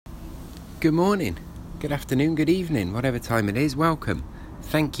Good morning, good afternoon, good evening, whatever time it is, welcome.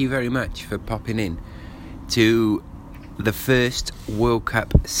 Thank you very much for popping in to the first World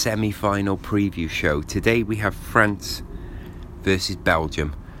Cup semi-final preview show. Today we have France versus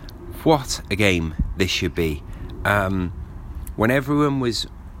Belgium. What a game this should be. When everyone was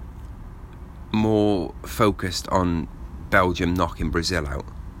more focused on Belgium knocking Brazil out,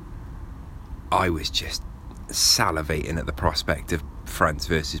 I was just salivating at the prospect of France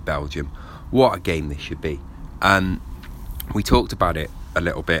versus Belgium. What a game this should be. We talked about it a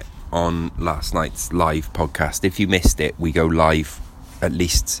little bit on last night's live podcast. If you missed it, we go live at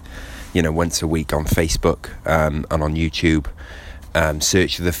least, once a week on Facebook and on YouTube.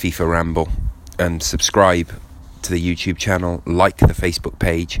 Search the FIFA Ramble and subscribe to the YouTube channel, like the Facebook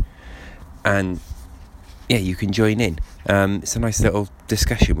page, and you can join in. It's a nice little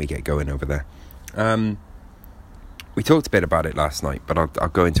discussion we get going over there. We talked a bit about it last night, but I'll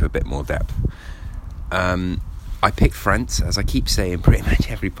go into a bit more depth. I picked France, as I keep saying pretty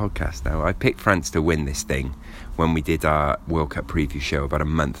much every podcast now. I picked France to win this thing when we did our World Cup preview show about a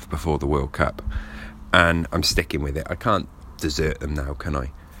month before the World Cup. And I'm sticking with it. I can't desert them now, can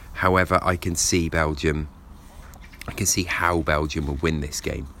I? However, I can see Belgium. I can see how Belgium will win this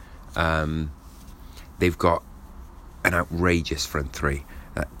game. They've got an outrageous front three.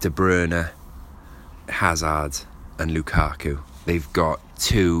 De Bruyne, Hazard and Lukaku. They've got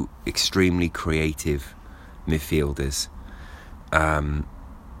two extremely creative midfielders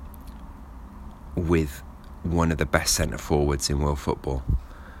with one of the best centre forwards in world football,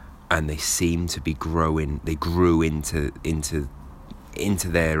 and they seem to be growing. They grew into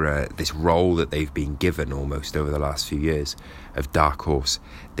their this role that they've been given almost over the last few years of dark horse.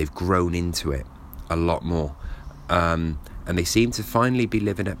 They've grown into it a lot more, and they seem to finally be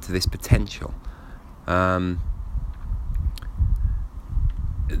living up to this potential.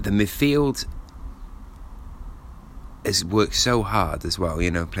 The midfield has worked so hard as well,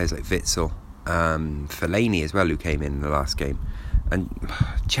 players like Witsel, Fellaini as well, who came in the last game, and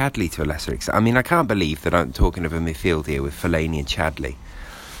Chadli to a lesser extent. I mean, I can't believe that I'm talking of a midfield here with Fellaini and Chadli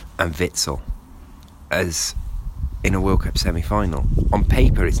and Witsel as in a World Cup semi-final. On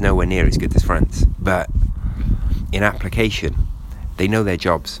paper, it's nowhere near as good as France, but in application, they know their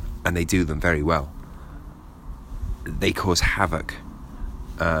jobs and they do them very well. They cause havoc,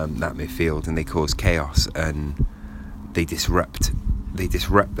 that midfield, and they cause chaos, and they disrupt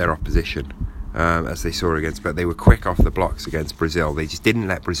their opposition, as they saw against. But they were quick off the blocks against Brazil. They just didn't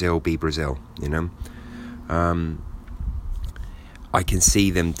let Brazil be Brazil. I can see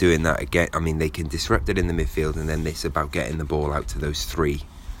them doing that again. I mean, they can disrupt it in the midfield, and then it's about getting the ball out to those three,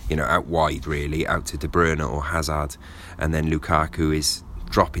 out wide really, out to De Bruyne or Hazard, and then Lukaku is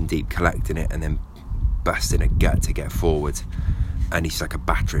dropping deep, collecting it, and then busting a gut to get forward. And he's like a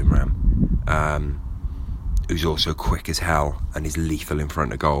battering ram, who's also quick as hell and is lethal in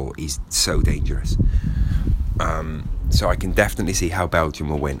front of goal. He's so dangerous. So I can definitely see how Belgium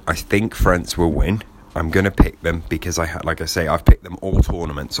will win. I think France will win. I'm going to pick them because I've picked them all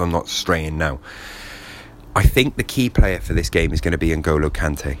tournaments, so I'm not straying now. I think the key player for this game is going to be N'Golo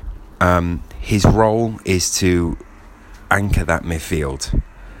Kante. His role is to anchor that midfield,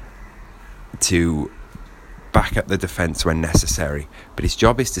 to back up the defence when necessary, but his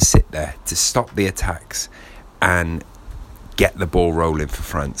job is to sit there, to stop the attacks and get the ball rolling for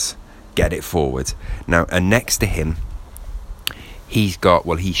France, get it forward. Now, and next to him, he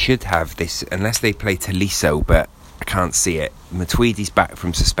should have this, unless they play Tolisso, but I can't see it. Matuidi's back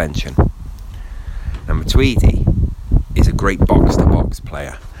from suspension. Now, Matuidi is a great box-to-box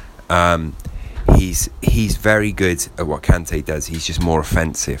player. He's very good at what Kante does. He's just more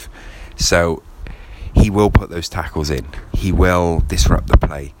offensive. So he will put those tackles in. He will disrupt the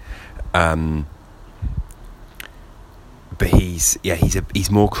play. But he's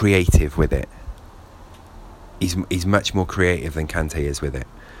more creative with it. He's much more creative than Kante is with it.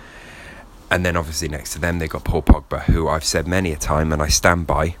 And then obviously next to them they've got Paul Pogba, who I've said many a time and I stand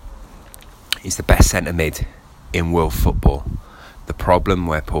by, he's the best centre mid in world football. The problem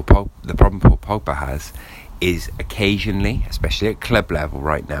Paul Pogba has is occasionally, especially at club level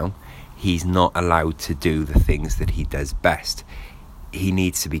right now, he's not allowed to do the things that he does best. He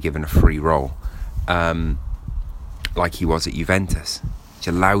needs to be given a free role, like he was at Juventus, which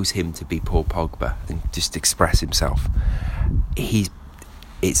allows him to be Paul Pogba and just express himself. He's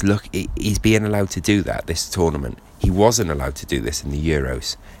being allowed to do that this tournament. He wasn't allowed to do this in the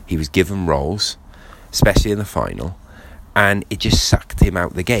Euros. He was given roles, especially in the final, and it just sucked him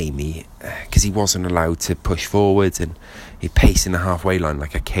out the game. Because he wasn't allowed to push forward, and he paced in the halfway line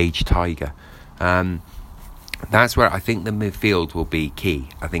like a caged tiger. That's where I think the midfield will be key.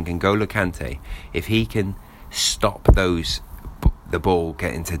 I think N'Golo Kante, if he can stop the ball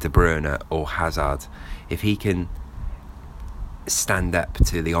getting to De Bruyne or Hazard, if he can stand up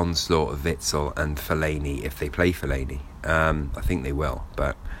to the onslaught of Witsel and Fellaini, if they play Fellaini, I think they will,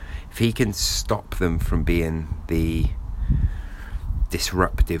 but if he can stop them from being the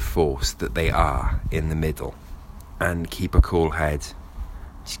disruptive force that they are in the middle and keep a cool head,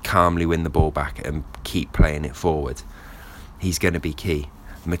 just calmly win the ball back and keep playing it forward, he's going to be key.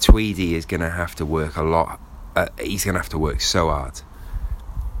 Matuidi is going to have to work a lot. He's going to have to work so hard.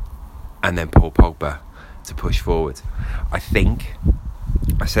 And then Paul Pogba to push forward. I think,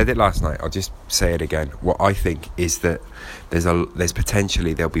 I said it last night, I'll just say it again. What I think is that there's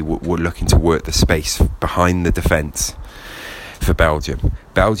potentially they'll be looking to work the space behind the defence for Belgium.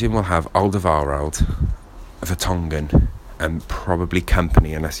 Belgium will have Alderweireld, Vertonghen, and probably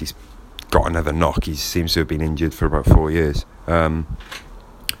Company, unless he's got another knock. He seems to have been injured for about 4 years.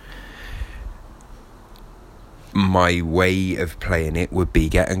 My way of playing it would be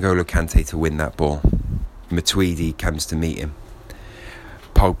get N'Golo Kante to win that ball. Matuidi comes to meet him.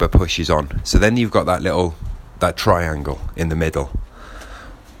 Pogba pushes on. So then you've got that triangle in the middle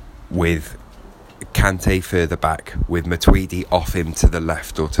with Kante further back, with Matuidi off him to the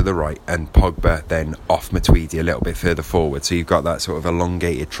left or to the right, and Pogba then off Matuidi a little bit further forward. So you've got that sort of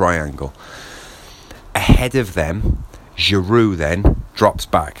elongated triangle. Ahead of them, Giroud then drops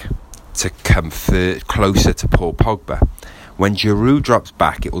back to come closer to Paul Pogba. When Giroud drops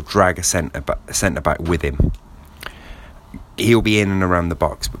back, it will drag a centre back with him. He'll be in and around the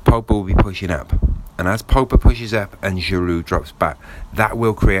box, but Pogba will be pushing up. And as Pogba pushes up and Giroud drops back, that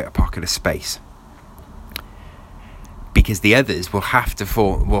will create a pocket of space. Because the others will have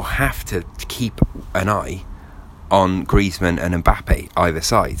to keep an eye on Griezmann and Mbappe either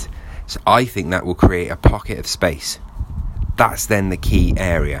side. So I think that will create a pocket of space. That's then the key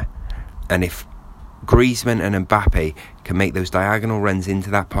area. And if Griezmann and Mbappe can make those diagonal runs into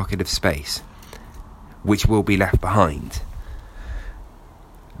that pocket of space, which will be left behind,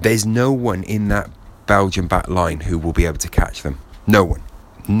 there's no one in that Belgian back line who will be able to catch them. No one.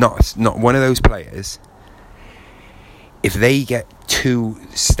 Not one of those players. If they get 2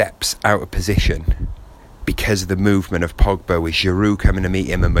 steps out of position because of the movement of Pogba, with Giroud coming to meet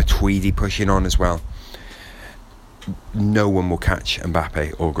him and Matuidi pushing on as well, no one will catch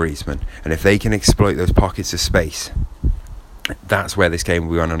Mbappe or Griezmann. And if they can exploit those pockets of space, that's where this game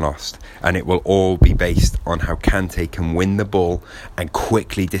will be won and lost. And it will all be based on how Kante can win the ball and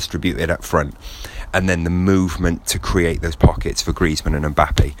quickly distribute it up front, and then the movement to create those pockets for Griezmann and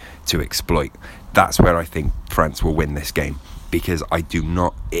Mbappe to exploit. That's where I think France will win this game, because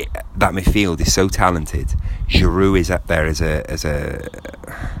that midfield is so talented. Giroud is up there as a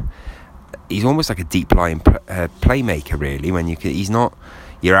he's almost like a deep line playmaker, really. He's not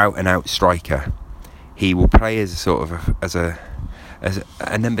your out and out striker. He will play as a sort of as a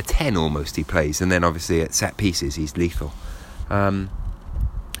number 10 almost. He plays, and then obviously at set pieces he's lethal.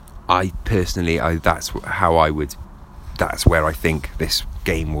 I personally, that's where I think this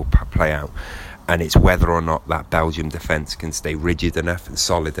game will play out. And it's whether or not that Belgium defence can stay rigid enough and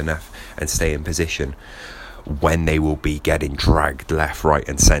solid enough and stay in position when they will be getting dragged left, right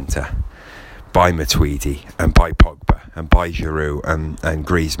and centre by Matuidi and by Pogba and by Giroud and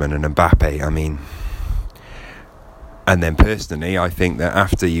Griezmann and Mbappe. I mean, and then personally, I think that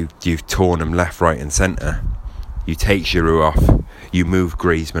after you've torn them left, right and centre, you take Giroud off, you move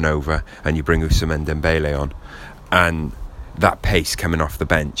Griezmann over, and you bring Ousmane Dembele on, and that pace coming off the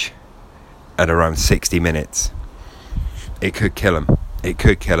bench at around 60 minutes, it could kill him.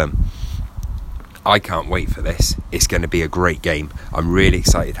 I can't wait for this. It's going to be a great game. I'm really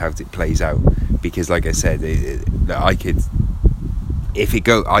excited how it plays out, because like I said, I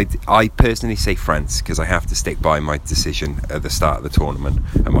personally say France, because I have to stick by my decision at the start of the tournament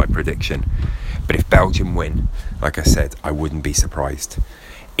and my prediction. But if Belgium win, like I said, I wouldn't be surprised.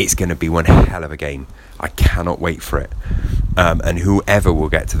 It's going to be one hell of a game. I cannot wait for it. And whoever will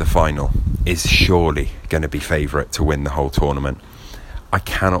get to the final is surely going to be favourite to win the whole tournament. I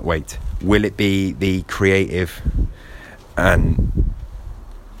cannot wait. Will it be the creative and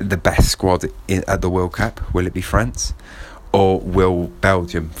the best squad at the World Cup? Will it be France? Or will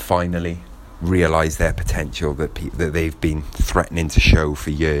Belgium finally realise their potential that they've been threatening to show for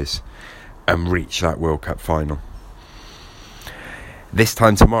years and reach that World Cup final? This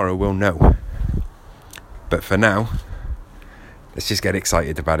time tomorrow we'll know. But for now, let's just get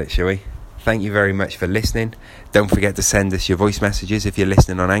excited about it, shall we? Thank you very much for listening. Don't forget to send us your voice messages if you're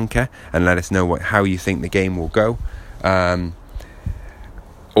listening on Anchor, and let us know how you think the game will go.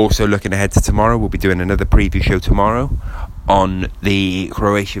 Also looking ahead to tomorrow, we'll be doing another preview show tomorrow on the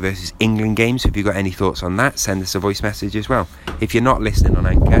Croatia versus England game. So if you've got any thoughts on that, send us a voice message as well. If you're not listening on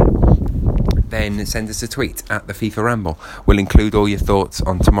Anchor, then send us a tweet at the FIFA Ramble. We'll include all your thoughts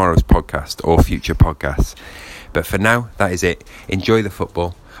on tomorrow's podcast or future podcasts. But for now, that is it. Enjoy the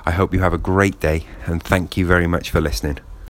football. I hope you have a great day, and thank you very much for listening.